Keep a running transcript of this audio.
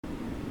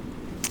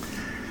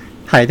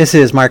Hi, this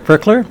is Mark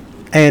Verkler,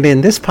 and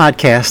in this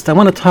podcast, I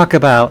want to talk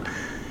about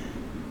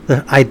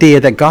the idea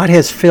that God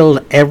has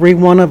filled every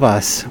one of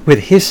us with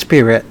His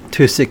Spirit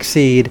to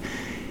succeed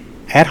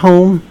at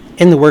home,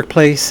 in the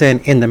workplace,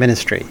 and in the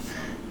ministry.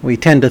 We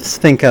tend to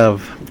think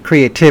of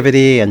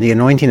creativity and the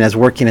anointing as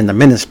working in the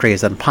ministry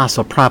as an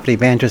apostle, prophet,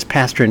 evangelist,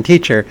 pastor, and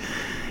teacher,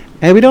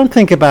 and we don't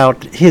think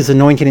about His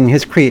anointing and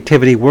His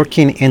creativity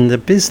working in the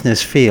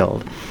business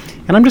field.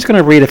 And I'm just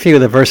going to read a few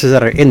of the verses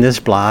that are in this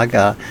blog,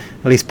 at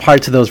least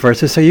parts of those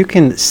verses, so you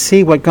can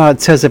see what God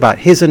says about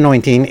His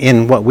anointing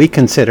in what we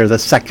consider the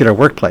secular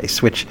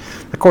workplace, which,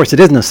 of course,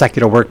 it isn't a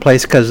secular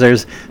workplace because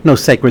there's no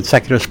sacred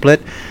secular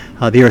split.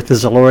 The earth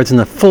is the Lord's and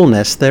the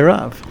fullness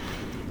thereof.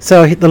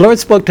 So the Lord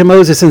spoke to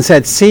Moses and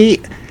said,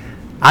 "See,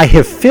 I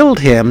have filled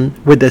him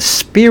with the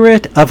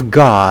Spirit of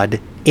God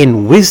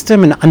in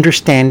wisdom and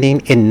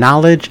understanding, in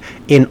knowledge,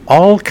 in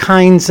all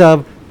kinds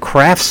of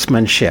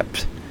craftsmanship,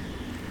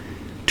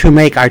 to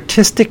make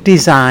artistic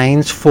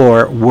designs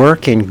for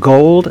work in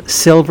gold,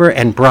 silver,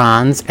 and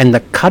bronze, and the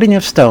cutting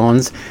of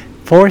stones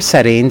for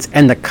settings,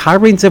 and the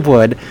carvings of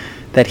wood,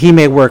 that he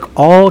may work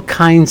all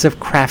kinds of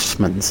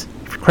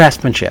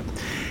craftsmanship.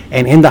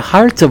 And in the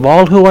hearts of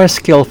all who are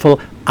skillful,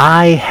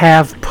 I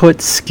have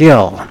put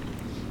skill,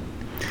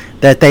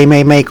 that they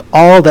may make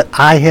all that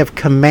I have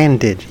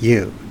commanded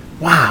you."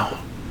 Wow.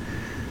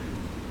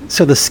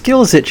 So the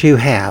skills that you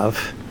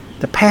have,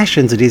 the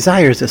passions, the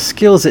desires, the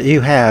skills that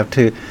you have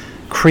to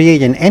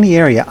create in any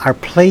area are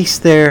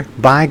placed there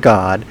by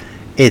God.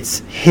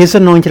 It's His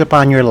anointing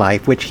upon your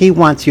life, which He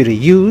wants you to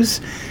use,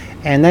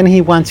 and then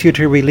He wants you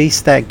to release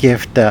that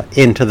gift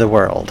into the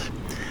world.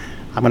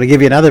 I'm going to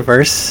give you another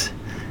verse.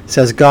 It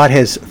says, God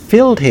has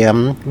filled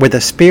him with the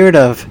Spirit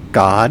of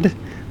God,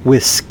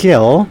 with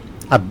skill,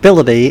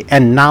 ability,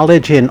 and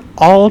knowledge in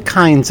all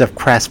kinds of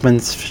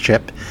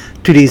craftsmanship,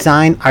 to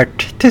design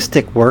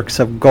artistic works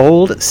of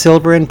gold,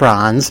 silver, and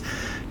bronze,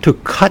 to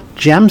cut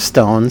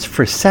gemstones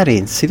for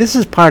settings. See, this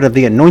is part of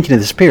the anointing of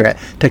the Spirit,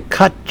 to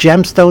cut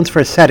gemstones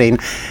for setting,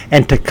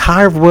 and to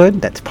carve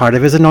wood, that's part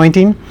of His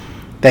anointing,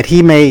 that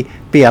he may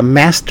be a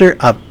master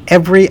of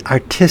every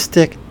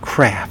artistic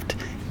craft.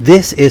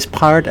 This is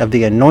part of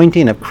the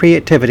anointing of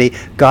creativity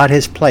God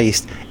has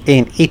placed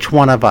in each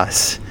one of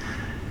us.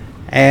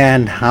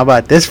 And how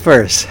about this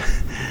verse?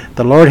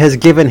 The Lord has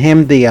given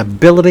him the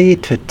ability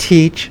to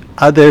teach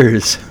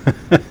others.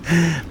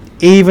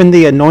 Even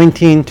the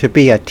anointing to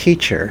be a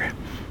teacher,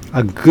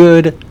 a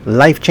good,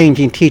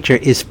 life-changing teacher,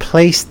 is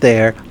placed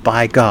there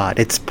by God.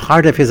 It's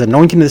part of His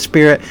anointing of the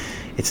Spirit.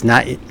 It's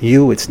not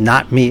you, it's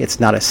not me, it's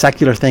not a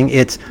secular thing.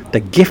 It's the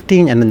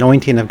gifting and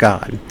anointing of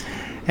God.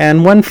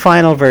 And one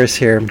final verse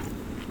here.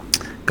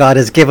 God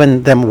has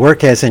given them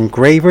work as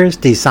engravers,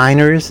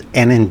 designers,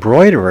 and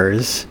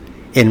embroiderers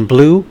in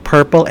blue,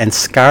 purple, and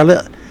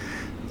scarlet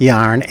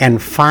yarn,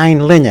 and fine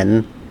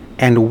linen,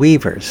 and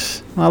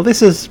weavers. Well,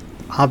 this is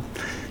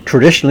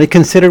traditionally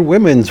considered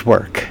women's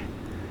work.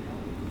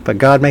 But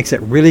God makes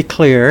it really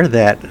clear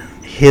that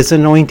His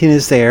anointing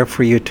is there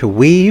for you to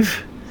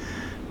weave,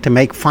 to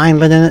make fine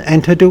linen,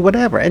 and to do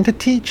whatever, and to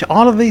teach.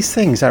 All of these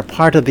things are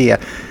part of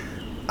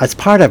as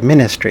part of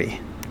ministry.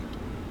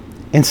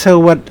 And so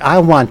what I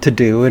want to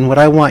do, and what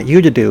I want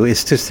you to do,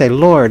 is to say,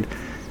 Lord,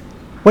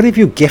 what have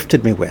you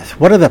gifted me with?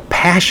 What are the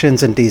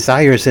passions and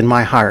desires in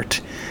my heart?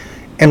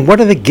 And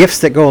what are the gifts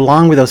that go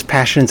along with those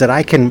passions that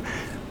I can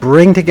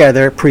bring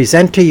together,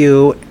 present to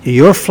you?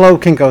 Your flow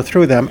can go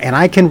through them, and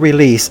I can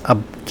release a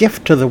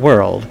gift to the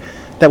world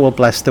that will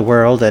bless the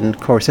world. And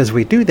of course, as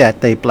we do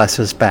that, they bless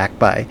us back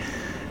by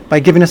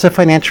giving us a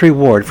financial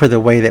reward for the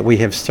way that we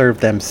have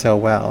served them so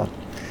well.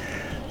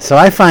 So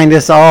I find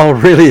this all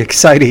really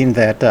exciting,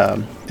 that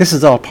this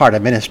is all part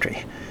of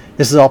ministry.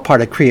 This is all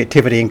part of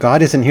creativity, and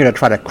God isn't here to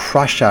try to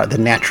crush out the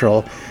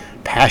natural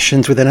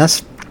passions within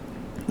us.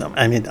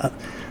 I mean,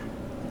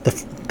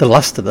 the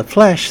lust of the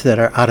flesh that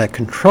are out of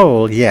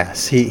control,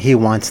 yes, he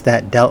wants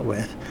that dealt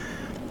with.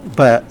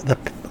 But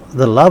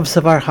the loves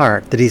of our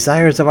heart, the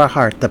desires of our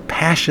heart, the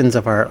passions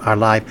of our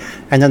life,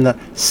 and then the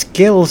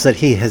skills that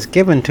He has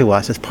given to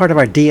us as part of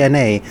our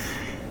DNA,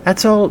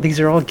 these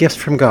are all gifts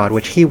from God,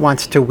 which He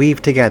wants to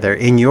weave together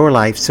in your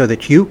life so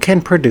that you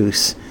can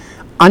produce,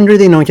 under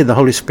the anointing of the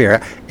Holy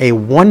Spirit, a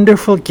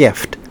wonderful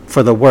gift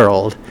for the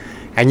world,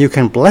 and you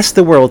can bless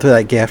the world through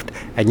that gift,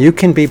 and you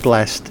can be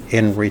blessed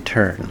in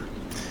return.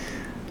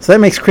 So that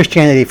makes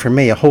Christianity for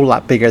me a whole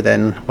lot bigger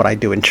than what I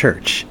do in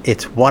church.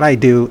 It's what I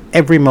do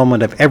every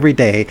moment of every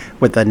day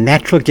with the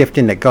natural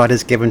gifting that God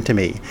has given to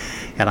me.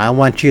 And I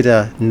want you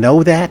to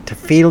know that, to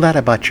feel that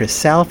about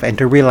yourself, and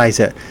to realize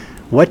that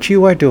what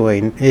you are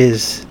doing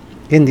is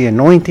in the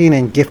anointing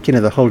and gifting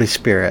of the Holy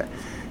Spirit.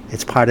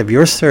 It's part of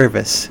your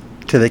service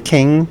to the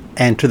King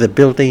and to the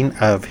building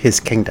of His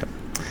kingdom.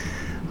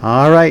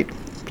 All right.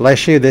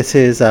 Bless you. This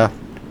is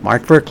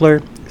Mark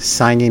Verkler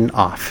signing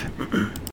off.